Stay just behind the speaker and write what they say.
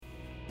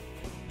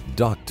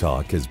Doc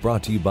Talk is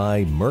brought to you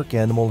by Merck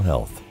Animal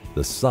Health,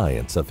 the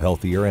science of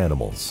healthier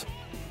animals.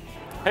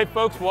 Hey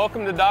folks,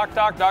 welcome to Doc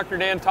Talk. Dr.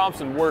 Dan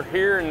Thomson. We're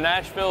here in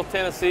Nashville,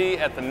 Tennessee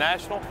at the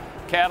National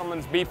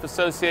Cattlemen's Beef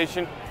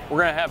Association.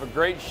 We're going to have a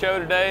great show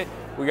today.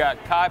 We got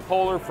Ky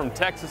Pohler from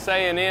Texas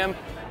A&M.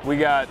 We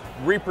got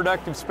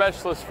reproductive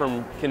specialists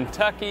from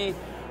Kentucky,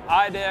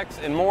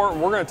 IDEXX, and more.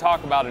 We're going to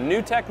talk about a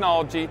new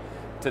technology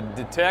to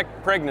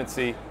detect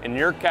pregnancy in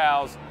your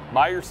cows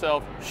by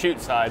yourself,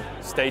 chute side.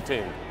 Stay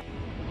tuned.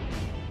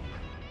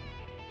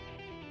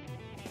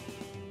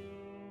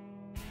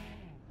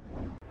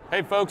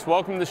 Hey folks,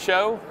 welcome to the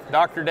show.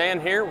 Dr. Dan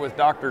here with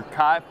Dr.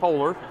 Ky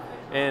Pohler.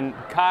 And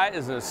Ky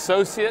is an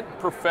associate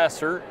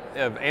professor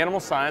of animal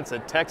science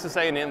at Texas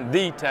A&M,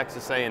 the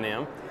Texas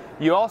A&M.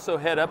 You also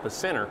head up a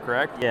center,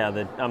 correct?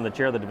 Yeah, I'm the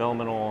chair of the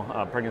developmental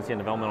pregnancy and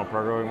developmental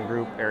program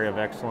group, area of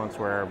excellence,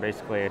 where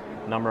basically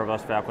a number of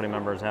us faculty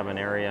members have an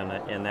area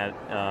in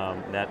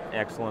that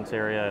excellence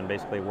area and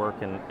basically work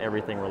in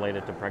everything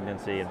related to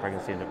pregnancy and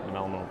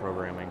developmental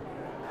programming.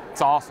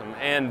 It's awesome,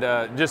 and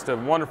just a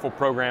wonderful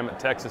program at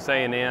Texas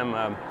A&M.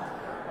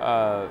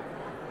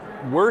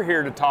 We're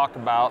here to talk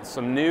about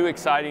some new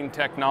exciting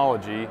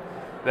technology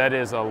that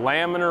is a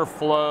laminar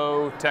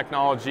flow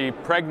technology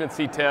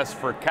pregnancy test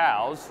for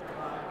cows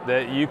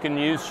that you can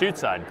use chute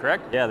side,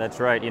 correct? Yeah, that's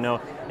right. You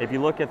know, if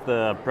you look at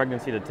the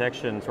pregnancy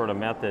detection sort of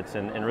methods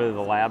and really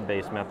the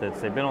lab-based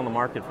methods, they've been on the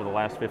market for the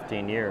last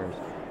 15 years,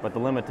 but the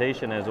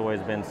limitation has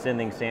always been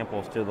sending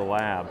samples to the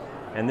lab.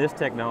 And this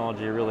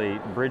technology really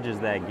bridges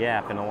that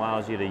gap and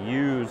allows you to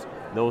use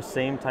those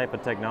same type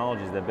of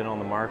technologies that have been on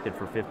the market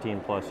for 15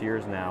 plus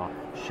years now,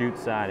 chute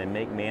side, and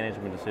make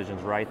management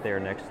decisions right there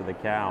next to the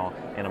cow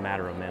in a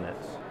matter of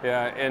minutes.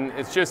 Yeah, and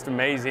it's just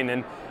amazing.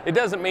 And it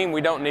doesn't mean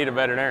we don't need a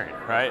veterinarian,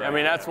 right? I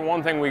mean, that's the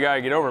one thing we got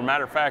to get over.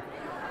 Matter of fact,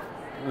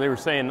 they were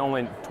saying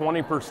only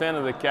 20%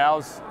 of the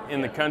cows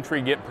in the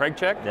country get preg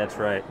checked. That's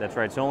right, that's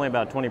right. It's only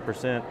about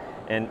 20%.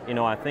 And you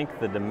know, I think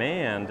the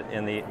demand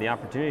and the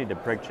opportunity to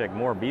preg check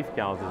more beef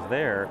cows is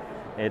there.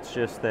 It's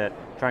just that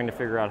trying to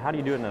figure out how do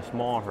you do it in a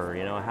small herd,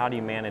 you know, how do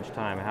you manage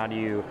time, how do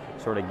you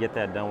sort of get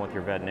that done with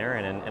your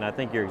veterinarian, and I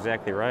think you're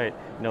exactly right.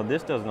 You know,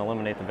 this doesn't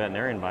eliminate the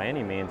veterinarian by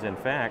any means. In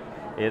fact,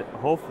 it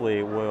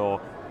hopefully will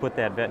put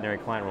that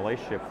veterinary-client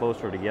relationship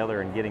closer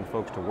together and getting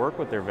folks to work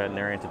with their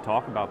veterinarian to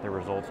talk about their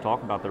results,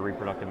 talk about their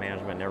reproductive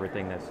management and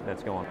everything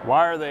that's going on.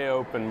 Why are they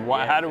open?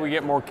 How do we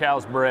get more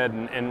cows bred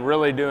and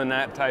really doing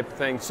that type of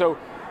thing? So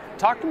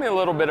talk to me a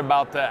little bit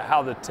about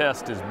how the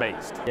test is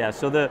based. Yeah,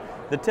 so the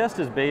test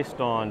is based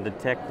on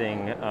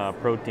detecting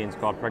proteins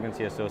called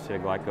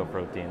pregnancy-associated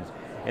glycoproteins.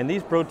 And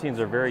these proteins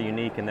are very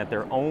unique in that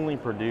they're only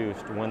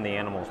produced when the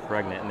animal's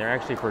pregnant, and they're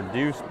actually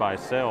produced by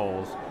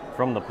cells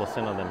from the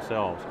placenta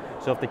themselves.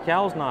 So if the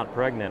cow's not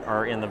pregnant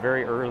or in the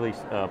very early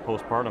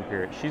postpartum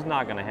period, she's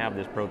not going to have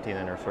this protein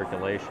in her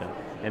circulation.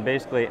 And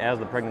basically, as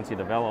the pregnancy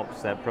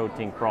develops, that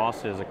protein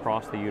crosses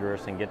across the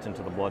uterus and gets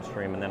into the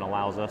bloodstream and then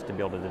allows us to be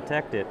able to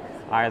detect it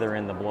either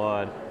in the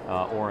blood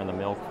or in the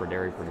milk for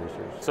dairy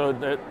producers. So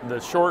the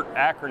short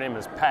acronym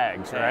is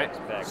PAGS, right?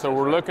 PAGS, so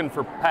we're looking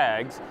for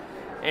PAGS.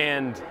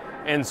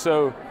 And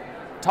so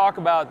talk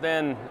about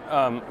then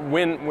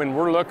when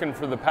we're looking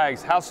for the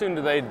PAGS, how soon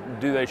do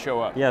they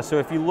show up? Yeah, so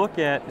if you look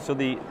at,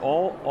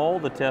 all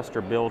the tests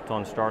are built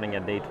on starting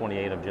at day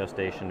 28 of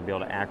gestation to be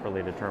able to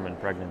accurately determine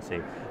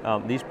pregnancy.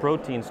 These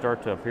proteins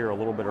start to appear a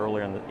little bit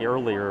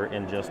earlier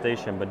in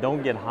gestation, but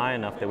don't get high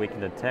enough that we can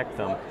detect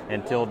them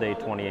until day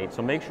 28.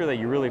 So make sure that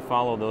you really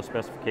follow those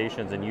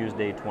specifications and use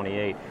day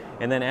 28.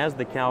 And then as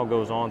the cow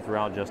goes on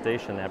throughout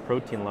gestation, that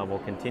protein level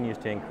continues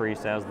to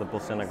increase as the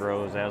placenta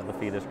grows, as the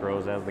fetus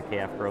grows, as the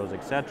calf grows,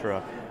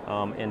 etc.,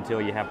 until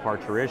you have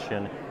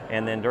parturition.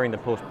 And then during the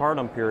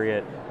postpartum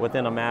period,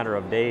 within a matter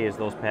of days,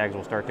 those PAGs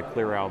will start to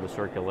clear out of the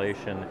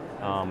circulation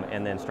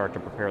and then start to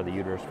prepare the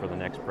uterus for the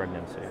next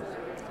pregnancy.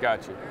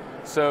 Gotcha.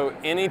 So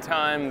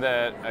anytime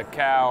that a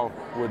cow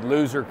would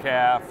lose her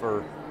calf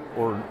or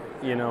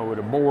you know, would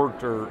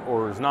abort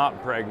or is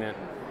not pregnant,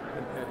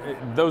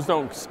 those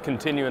don't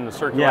continue in the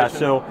circulation? Yeah,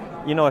 so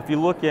you know, if you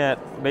look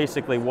at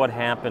basically what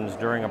happens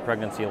during a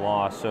pregnancy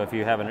loss, so if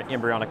you have an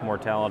embryonic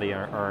mortality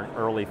or an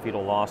early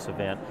fetal loss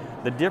event,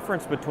 the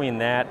difference between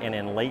that and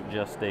in late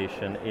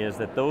gestation is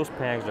that those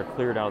PAGs are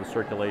cleared out of the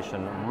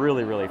circulation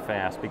really, really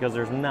fast because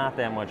there's not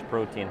that much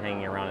protein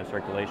hanging around in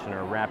circulation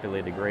or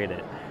rapidly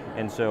degraded.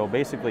 And so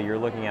basically you're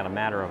looking at a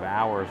matter of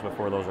hours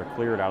before those are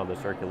cleared out of the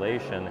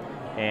circulation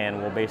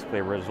and will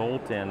basically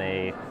result in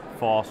a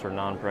false or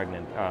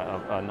non-pregnant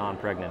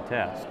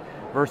test.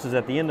 Versus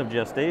at the end of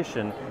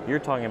gestation, you're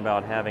talking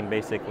about having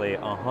basically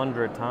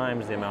 100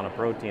 times the amount of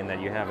protein that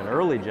you have in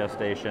early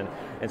gestation,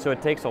 and so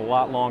it takes a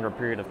lot longer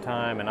period of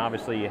time, and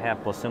obviously you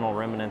have placental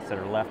remnants that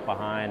are left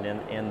behind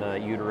in the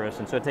uterus,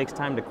 and so it takes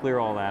time to clear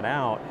all that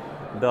out,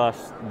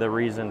 thus the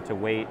reason to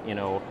wait, you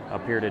know, a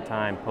period of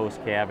time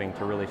post-calving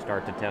to really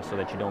start to test so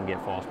that you don't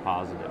get false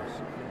positives.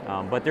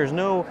 But there's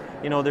no,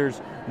 you know, there's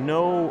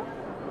no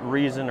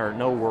reason or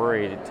no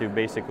worry to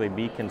basically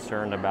be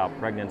concerned about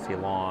pregnancy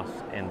loss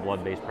and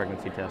blood-based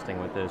pregnancy testing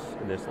with this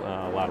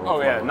lateral flow.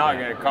 Oh yeah, not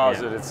going to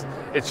cause it.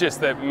 It's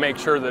just that make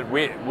sure that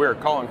we're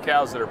calling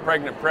cows that are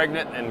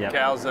pregnant, and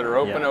cows that are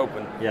open.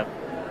 Yep.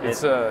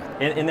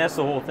 And that's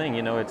the whole thing,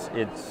 you know.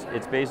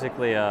 It's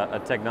basically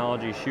a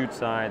technology chute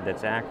side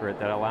that's accurate,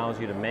 that allows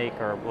you to make,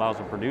 or allows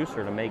a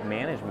producer to make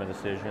management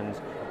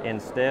decisions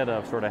instead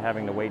of sort of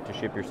having to wait to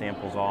ship your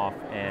samples off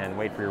and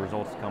wait for your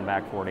results to come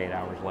back 48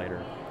 hours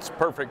later. It's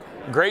perfect.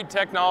 Great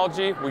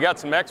technology. We got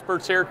some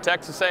experts here,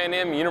 Texas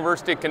A&M,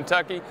 University of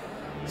Kentucky.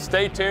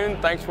 Stay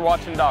tuned. Thanks for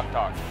watching Doc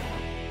Talk.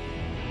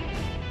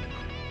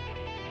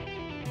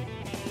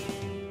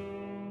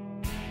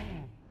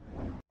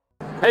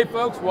 Hey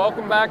folks,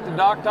 welcome back to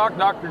Doc Talk.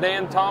 Dr.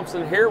 Dan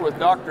Thomson here with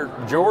Dr.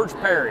 George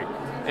Perry.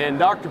 And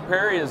Dr.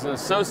 Perry is an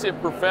associate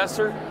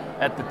professor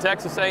at the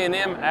Texas A&M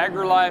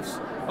AgriLife's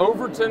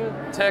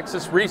Overton,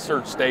 Texas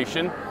Research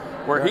Station,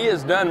 where he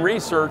has done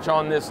research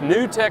on this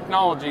new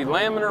technology,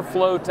 laminar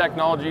flow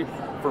technology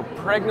for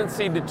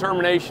pregnancy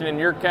determination in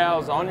your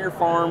cows on your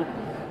farm.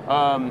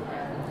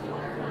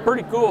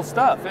 Pretty cool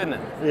stuff, isn't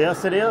it?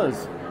 Yes, it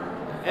is.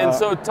 And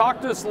so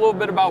talk to us a little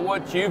bit about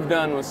what you've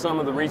done with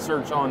some of the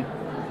research on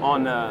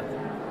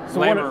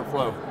laminar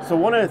flow. So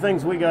one of the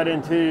things we got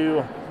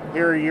into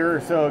here a year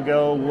or so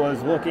ago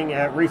was looking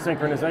at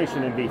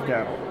resynchronization in beef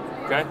cattle.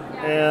 Okay.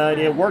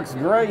 And it works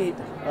great,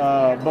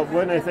 but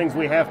one of the things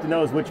we have to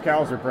know is which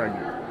cows are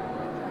pregnant.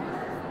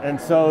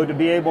 And so to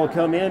be able to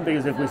come in,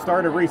 because if we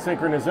start a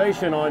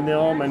resynchronization on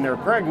them and they're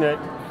pregnant,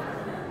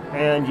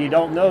 and you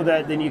don't know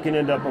that, then you can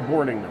end up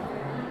aborting them.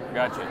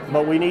 Gotcha.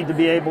 But we need to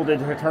be able to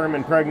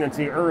determine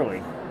pregnancy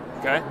early.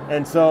 Okay.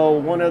 And so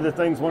one of the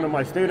things one of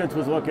my students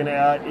was looking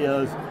at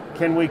is,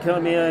 can we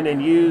come in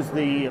and use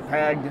the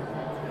PAGD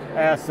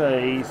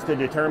assays to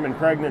determine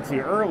pregnancy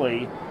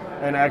early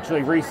and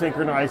actually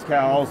resynchronize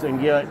cows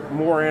and get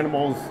more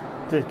animals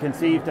to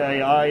conceive to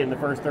AI in the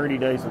first 30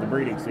 days of the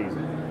breeding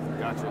season.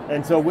 Gotcha.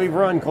 And so we've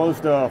run close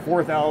to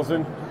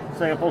 4,000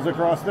 samples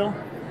across them.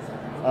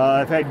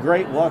 I've had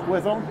great luck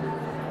with them.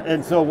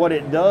 And so what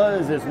it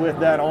does is, with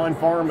that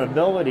on-farm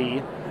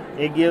ability,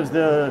 it gives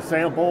the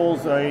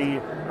samples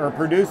or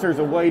producers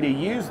a way to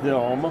use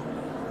them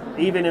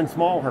even in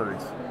small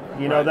herds.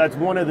 You know, that's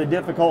one of the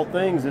difficult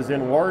things, is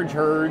in large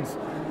herds,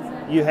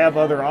 you have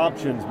other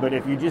options. But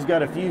if you just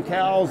got a few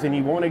cows and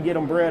you want to get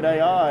them bred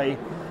AI,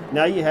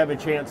 now you have a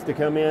chance to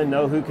come in,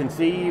 know who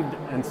conceived,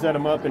 and set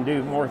them up and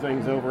do more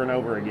things over and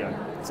over again.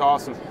 It's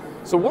awesome.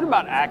 So what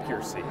about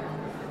accuracy?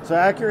 So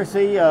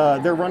accuracy,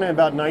 they're running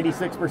about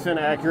 96%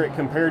 accurate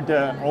compared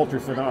to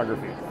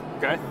ultrasonography.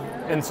 Okay.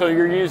 And so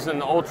you're using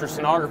the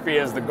ultrasonography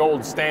as the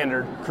gold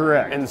standard.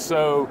 Correct. And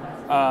so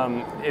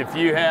if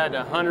you had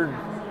 100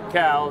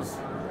 cows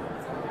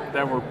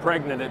that were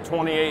pregnant at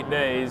 28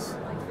 days,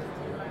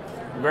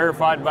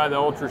 verified by the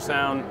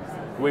ultrasound,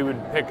 we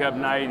would pick up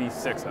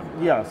 96 of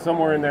them. Yeah,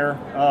 somewhere in there.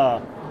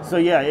 So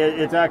yeah,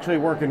 it's actually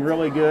working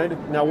really good.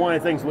 Now, one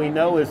of the things we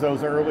know is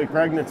those early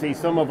pregnancies,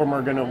 some of them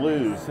are going to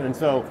lose. And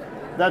so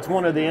that's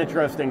one of the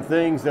interesting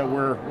things that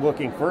we're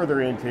looking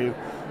further into,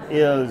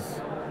 is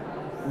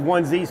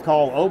ones these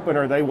call open,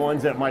 are they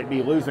ones that might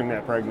be losing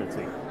that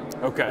pregnancy?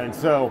 Okay. And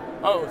so,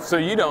 so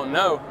you don't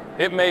know.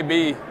 It may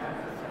be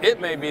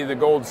the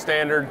gold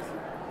standard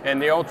and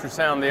the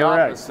ultrasound the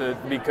opposite,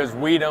 because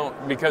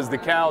because the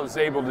cow is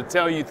able to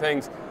tell you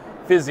things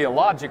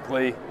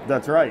physiologically.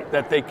 That's right.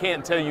 That they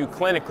can't tell you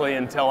clinically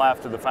until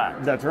after the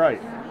fact. That's right.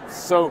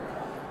 So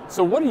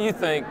what do you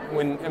think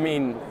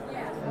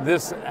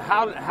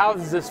how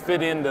does this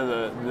fit into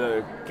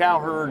the cow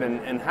herd,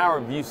 and how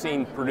have you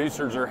seen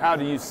producers, or how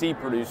do you see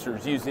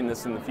producers using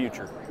this in the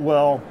future?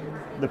 Well,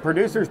 the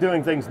producers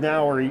doing things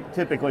now are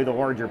typically the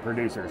larger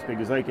producers,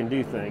 because they can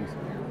do things,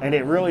 and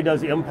it really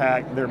does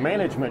impact their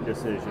management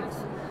decisions.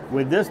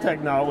 With this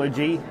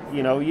technology,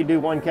 you know, you do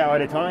one cow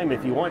at a time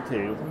if you want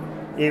to.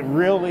 It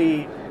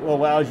really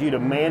allows you to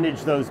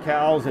manage those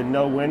cows and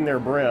know when they're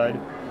bred.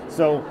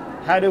 So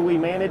how do we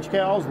manage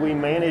cows? We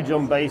manage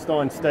them based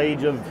on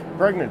stage of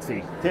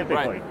pregnancy,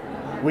 typically.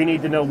 Right. We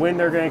need to know when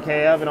they're going to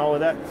calve and all of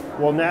that.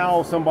 Well,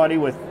 now somebody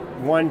with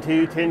 1,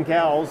 2, 10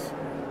 cows,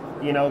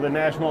 you know, the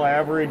national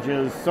average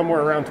is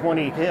somewhere around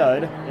 20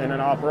 head in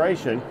an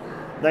operation.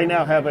 They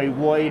now have a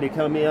way to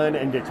come in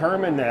and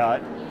determine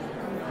that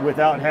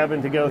without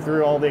having to go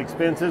through all the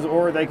expenses,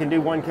 or they can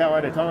do one cow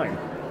at a time.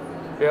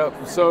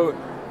 Yep. So,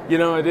 you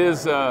know, it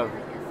is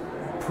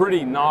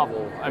pretty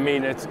novel. I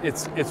mean,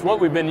 it's what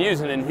we've been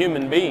using in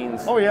human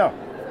beings. Oh yeah.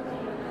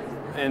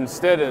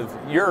 Instead of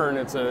urine,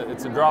 it's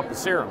a drop of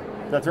serum.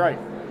 That's right.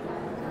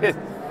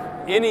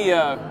 Any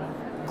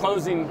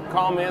closing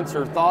comments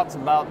or thoughts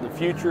about the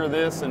future of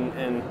this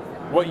and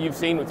what you've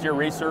seen with your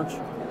research?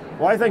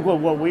 Well, I think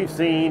what we've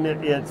seen,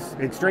 it's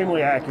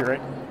extremely accurate,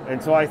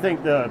 and so I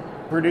think the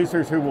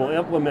producers who will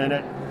implement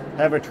it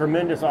have a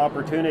tremendous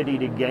opportunity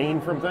to gain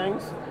from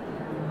things.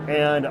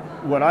 And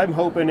what I'm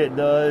hoping it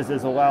does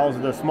is allows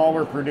the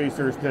smaller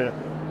producers to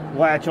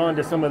latch on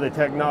to some of the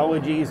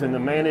technologies and the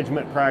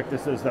management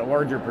practices that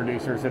larger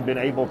producers have been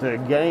able to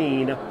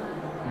gain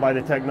by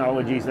the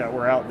technologies that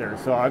were out there.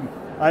 So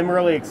I'm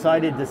really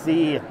excited to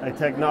see a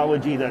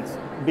technology that's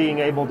being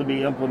able to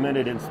be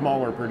implemented in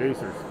smaller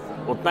producers.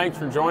 Well, thanks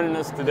for joining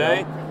us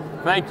today.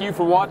 Thank you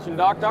for watching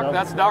Doc.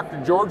 That's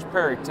Dr. George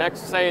Perry,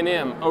 Texas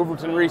A&M,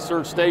 Overton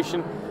Research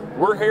Station.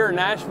 We're here in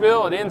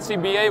Nashville at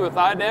NCBA with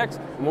IDEXX,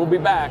 and we'll be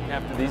back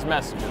after these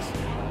messages.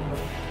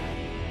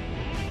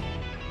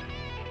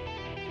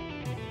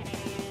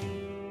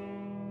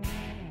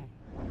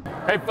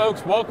 Hey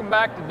folks, welcome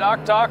back to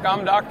Doc Talk.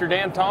 I'm Dr.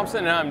 Dan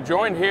Thomson, and I'm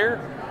joined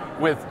here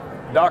with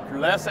Dr.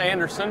 Les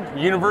Anderson,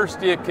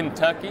 University of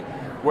Kentucky,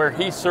 where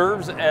he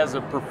serves as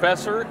a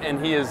professor,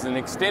 and he is an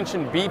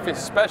extension beef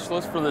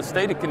specialist for the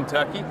state of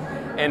Kentucky,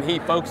 and he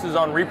focuses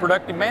on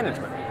reproductive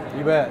management.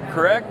 You bet.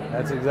 Correct?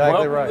 That's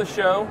exactly right. Welcome to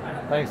the show.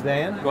 Thanks,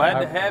 Dan.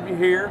 Glad to have you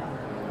here.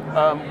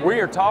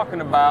 We are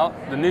talking about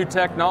the new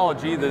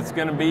technology that's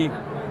going to be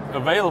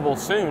available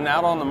soon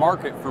out on the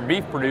market for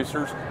beef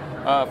producers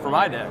from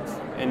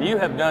IDEXX, and you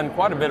have done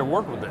quite a bit of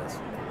work with this.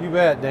 You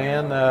bet,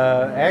 Dan.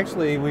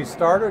 Actually, we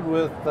started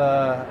with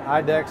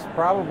IDEXX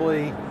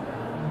probably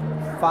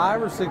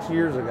 5 or 6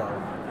 years ago,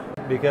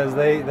 because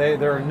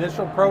their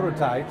initial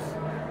prototypes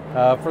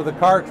for the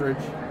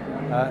cartridge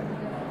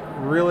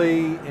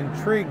really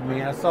intrigued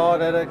me. I saw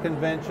it at a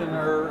convention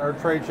or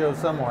trade show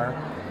somewhere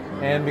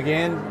and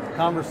began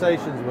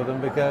conversations with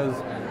them, because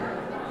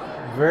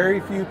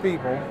very few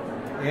people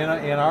in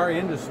our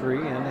industry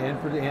and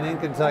in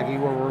Kentucky,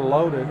 where we're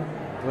loaded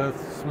with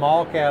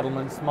small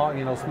cattlemen,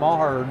 small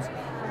herds,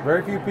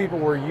 very few people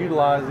were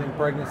utilizing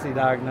pregnancy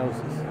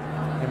diagnosis.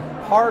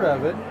 And part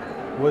of it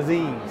was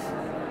ease,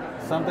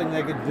 something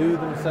they could do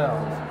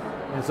themselves.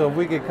 And so if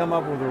we could come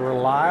up with a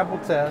reliable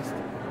test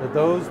that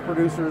those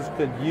producers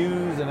could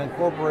use and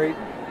incorporate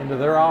into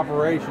their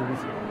operations,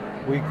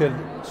 we could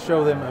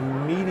show them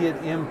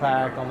immediate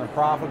impact on the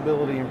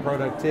profitability and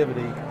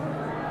productivity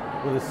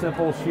with a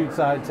simple chute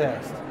side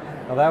test.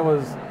 Now that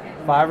was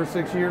 5 or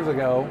 6 years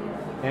ago,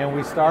 and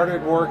we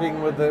started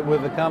working with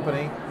the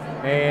company,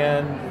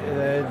 and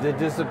it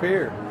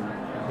disappeared.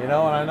 And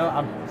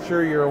I'm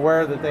sure you're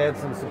aware that they had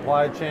some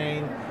supply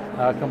chain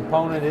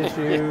component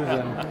issues,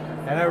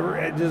 and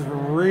it just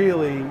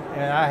really,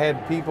 and I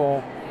had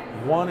people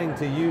wanting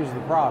to use the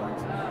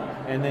product.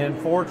 And then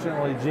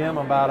fortunately, Jim,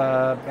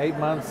 about 8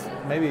 months,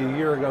 maybe a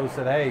year ago,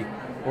 said, "Hey,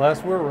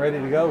 Les, we're ready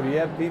to go. Do you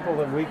have people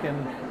that we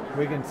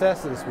can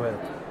test this with?"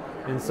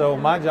 And so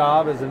my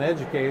job as an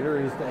educator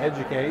is to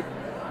educate.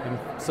 And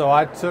so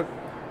I took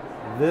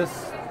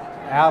this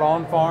out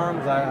on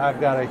farms. I've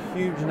got a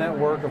huge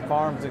network of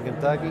farms in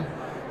Kentucky,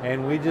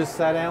 and we just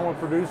sat down with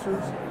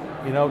producers,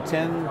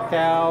 10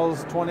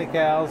 cows, 20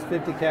 cows,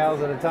 50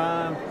 cows at a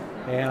time,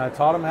 and I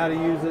taught them how to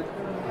use it.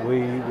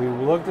 We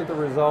looked at the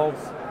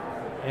results,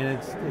 and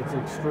it's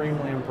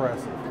extremely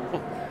impressive.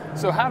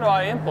 So how do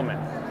I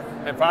implement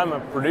it? If I'm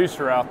a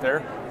producer out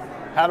there,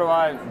 how do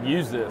I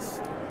use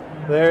this?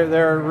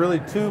 There are really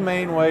two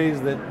main ways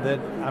that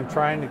I'm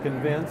trying to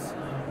convince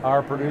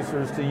our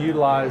producers to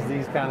utilize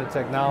these kind of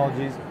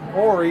technologies,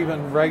 or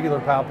even regular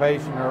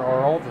palpation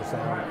or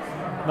ultrasound.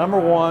 Number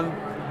one,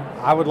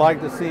 I would like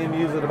to see them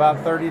use it about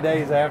 30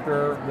 days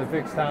after the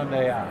fixed time to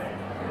AI.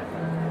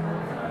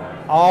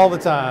 All the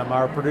time,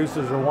 our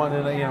producers are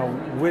wanting to know,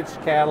 which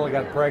cattle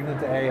got pregnant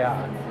to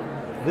AI.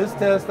 This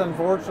test,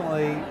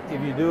 unfortunately, if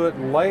you do it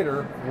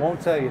later, won't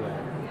tell you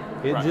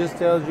that. It just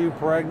tells you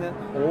pregnant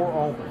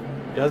or open.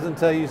 It doesn't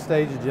tell you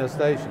stage of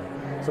gestation.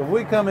 So if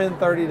we come in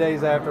 30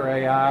 days after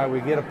AI,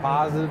 we get a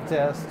positive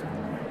test,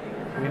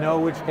 we know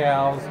which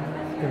cows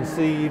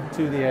conceived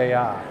to the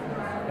AI.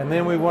 And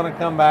then we want to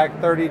come back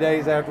 30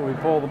 days after we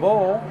pull the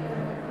bull,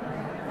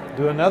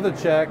 do another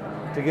check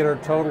to get our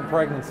total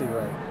pregnancy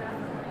rate.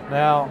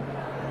 Now,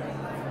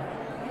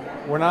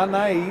 we're not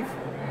naive.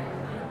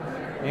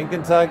 In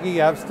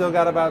Kentucky, I've still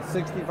got about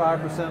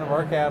 65% of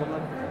our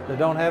cattlemen that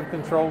don't have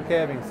controlled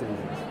calving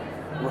seasons.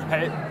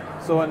 Right.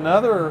 So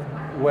another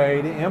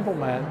way to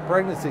implement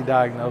pregnancy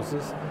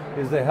diagnosis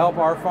is to help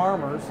our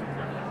farmers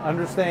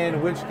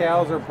understand which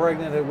cows are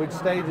pregnant at which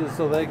stages,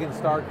 so they can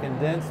start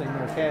condensing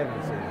their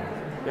calving season.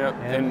 Yep,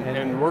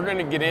 and we're going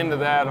to get into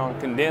that on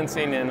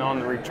condensing and on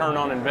the return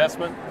on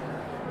investment.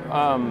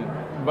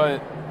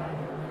 But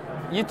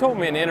you told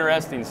me an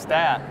interesting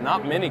stat.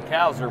 Not many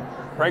cows are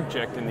preg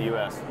checked in the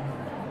U.S.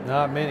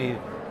 Not many.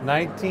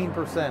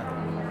 19%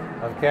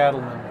 of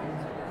cattlemen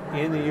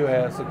in the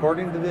U.S.,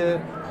 according to the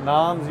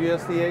NOMS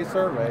USDA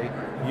survey,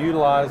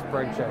 utilize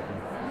preg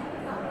checking.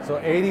 So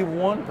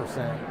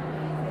 81%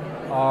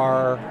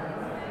 are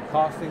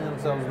costing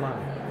themselves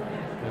money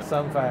in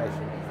some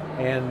fashion.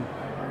 And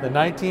the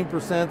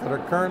 19% that are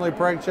currently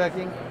preg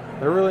checking,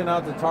 they're really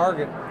not the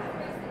target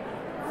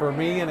for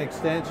me in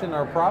extension,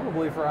 or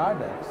probably for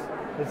IDEXX.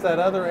 It's that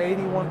other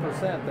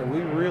 81% that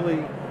we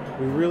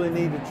really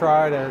need to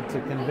try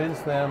to convince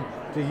them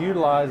to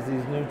utilize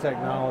these new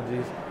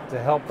technologies to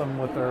help them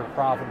with their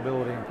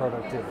profitability and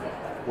productivity.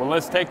 Well,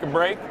 let's take a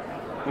break.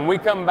 When we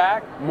come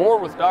back, more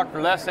with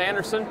Dr. Les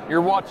Anderson.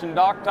 You're watching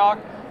Doc Talk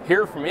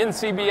here from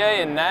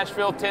NCBA in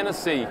Nashville,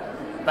 Tennessee.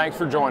 Thanks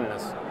for joining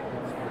us.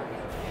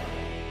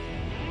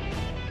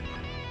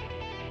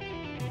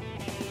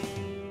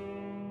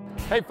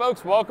 Hey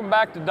folks, welcome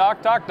back to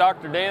Doc Talk.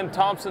 Dr. Dan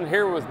Thomson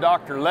here with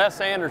Dr.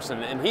 Les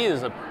Anderson, and he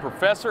is a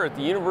professor at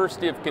the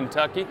University of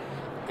Kentucky.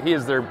 He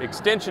is their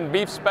extension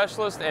beef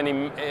specialist,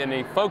 and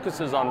he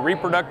focuses on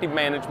reproductive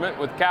management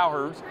with cow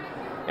herds.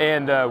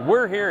 And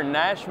we're here in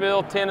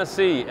Nashville,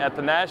 Tennessee at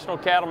the National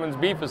Cattlemen's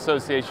Beef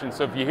Association.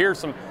 So if you hear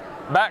some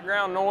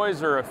background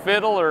noise or a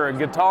fiddle or a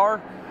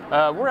guitar,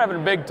 we're having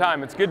a big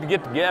time. It's good to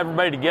get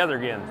everybody together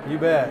again. You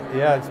bet.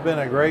 Yeah, it's been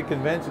a great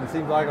convention.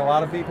 Seems like a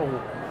lot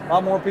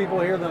more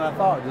people here than I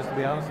thought, just to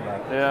be honest about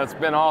it. Yeah, it's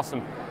been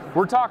awesome.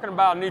 We're talking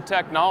about new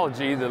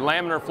technology, the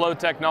laminar flow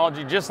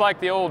technology, just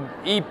like the old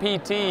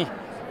EPT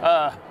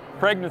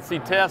pregnancy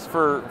test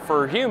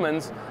for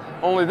humans,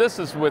 only this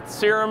is with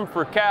serum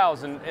for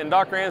cows. And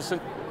Dr.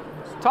 Anderson,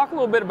 talk a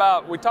little bit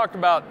about, we talked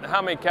about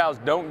how many cows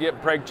don't get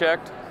preg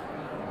checked.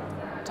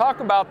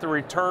 Talk about the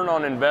return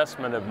on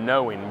investment of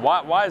knowing.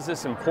 Why is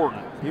this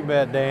important? You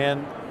bet,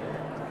 Dan.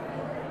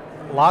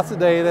 Lots of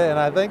data, and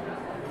I think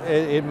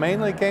it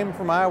mainly came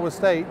from Iowa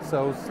State,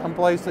 so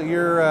someplace that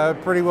you're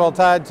pretty well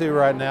tied to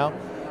right now.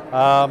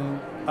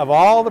 Of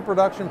all the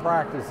production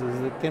practices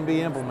that can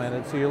be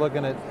implemented, so you're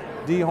looking at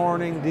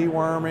dehorning,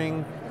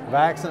 deworming,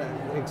 vaccine,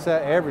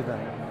 except everything.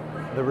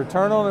 The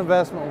return on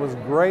investment was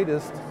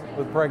greatest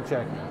with preg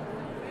checking.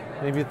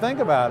 And if you think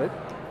about it,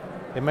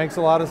 it makes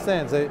a lot of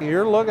sense.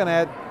 You're looking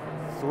at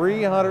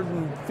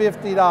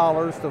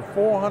 $350 to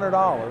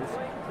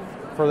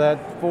 $400 for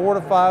that 4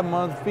 to 5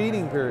 month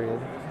feeding period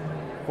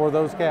for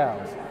those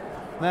cows.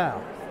 Now,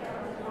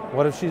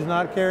 what if she's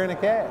not carrying a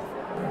calf?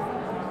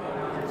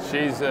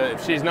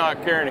 If she's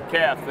not carrying a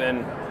calf,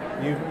 then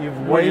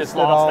you've wasted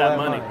all that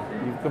money.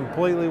 You've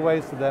completely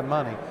wasted that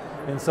money.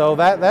 And so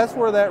that's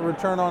where that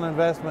return on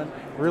investment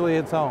really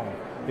hits home.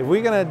 If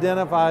we can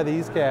identify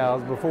these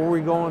cows before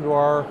we go into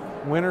our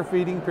winter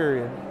feeding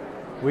period,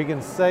 we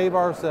can save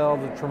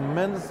ourselves a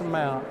tremendous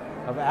amount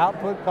of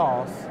output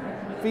costs,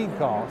 feed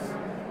costs,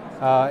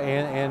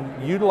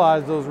 and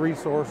utilize those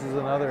resources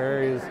in other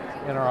areas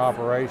in our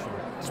operation.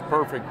 It's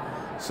perfect.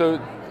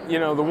 So, you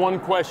know, the one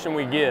question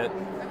we get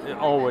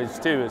always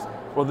too is,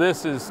 well,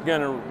 this is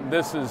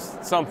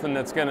something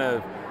that's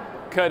gonna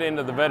cut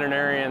into the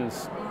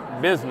veterinarian's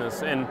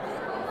business. And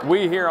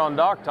we here on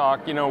Doc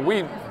Talk, you know,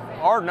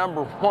 our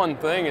number one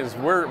thing is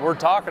we're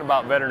talking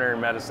about veterinary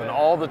medicine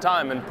all the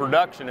time, and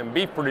production and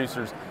beef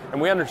producers, and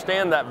we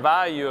understand that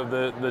value of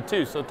the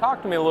two. So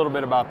talk to me a little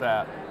bit about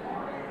that.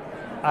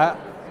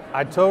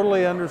 I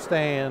totally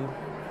understand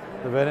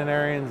the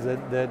veterinarians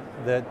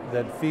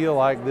that feel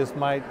like this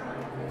might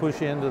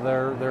push into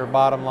their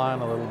bottom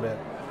line a little bit.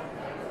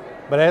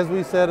 But as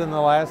we said in the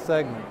last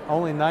segment,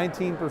 only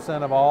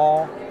 19% of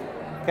all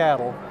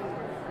cattle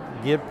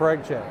get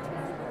preg checked.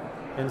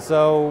 And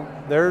so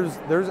there's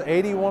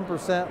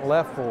 81%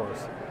 left for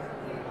us.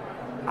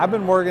 I've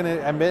been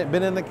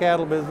in the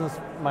cattle business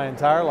my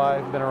entire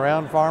life, been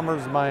around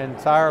farmers my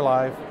entire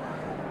life.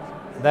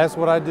 That's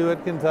what I do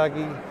at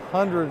Kentucky,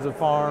 hundreds of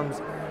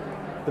farms.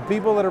 The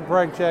people that are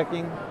preg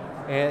checking,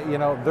 and you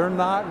know, they're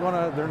not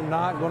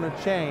gonna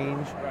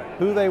change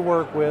who they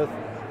work with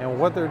and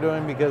what they're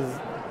doing, because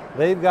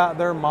they've got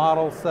their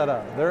model set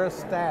up. They're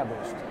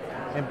established.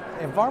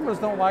 And farmers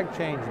don't like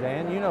change,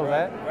 Dan. You know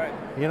that. Right.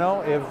 You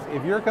know,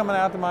 if you're coming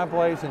out to my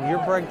place and you're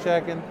preg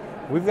checking,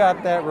 we've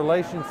got that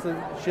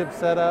relationship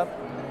set up.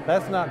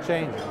 That's not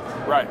changing.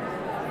 Right.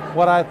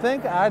 What I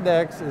think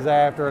IDEXX is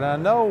after, and I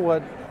know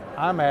what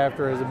I'm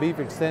after as a beef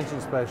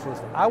extension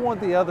specialist, I want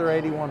the other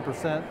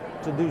 81%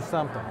 to do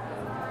something.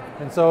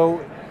 And so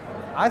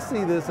I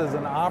see this as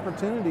an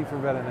opportunity for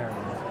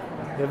veterinarians.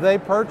 If they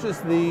purchase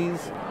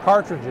these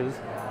cartridges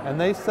and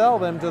they sell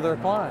them to their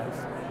clients,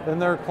 then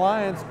their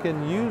clients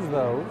can use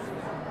those.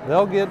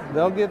 They'll get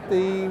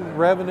the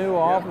revenue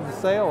off of the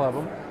sale of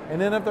them. And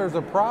then if there's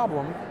a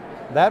problem,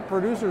 that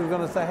producer is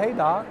going to say, hey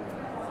doc,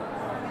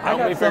 I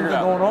got something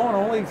going on.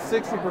 Only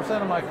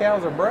 60% of my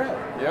cows are bred.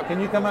 Yep. Can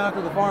you come out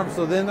to the farm?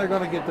 So then they're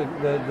going to get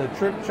the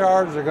trip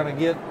charge. They're going to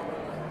get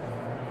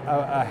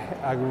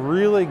a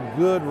really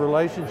good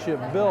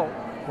relationship built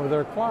with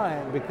their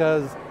client,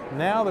 because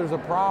now there's a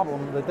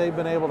problem that they've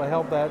been able to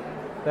help that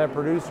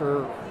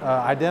producer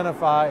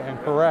identify and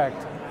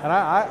correct. And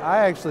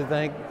I actually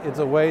think it's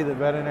a way that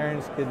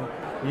veterinarians can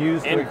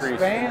use to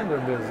expand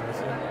their business,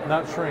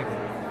 not shrink it.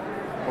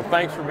 Well,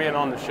 thanks for being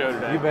on the show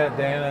today. You bet,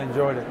 Dan. I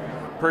enjoyed it.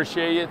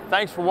 Appreciate you.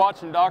 Thanks for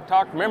watching Doc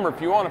Talk. Remember,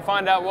 if you want to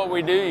find out what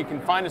we do, you can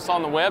find us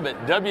on the web at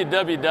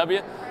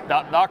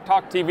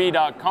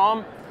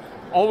www.doctalktv.com.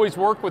 Always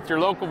work with your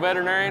local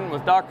veterinarian.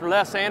 With Dr.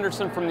 Les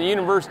Anderson from the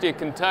University of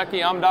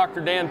Kentucky, I'm Dr.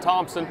 Dan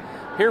Thomson,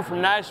 here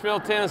from Nashville,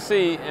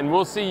 Tennessee, and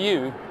we'll see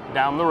you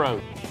down the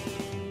road.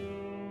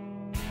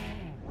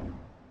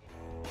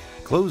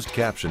 Closed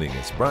captioning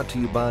is brought to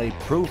you by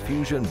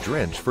Profusion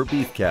Drench for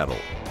beef cattle,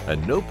 a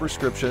no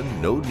prescription,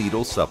 no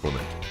needle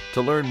supplement.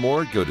 To learn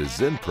more, go to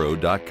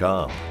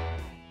zenpro.com.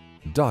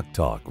 Doc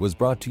Talk was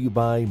brought to you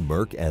by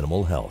Merck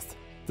Animal Health,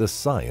 the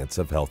science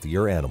of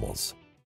healthier animals.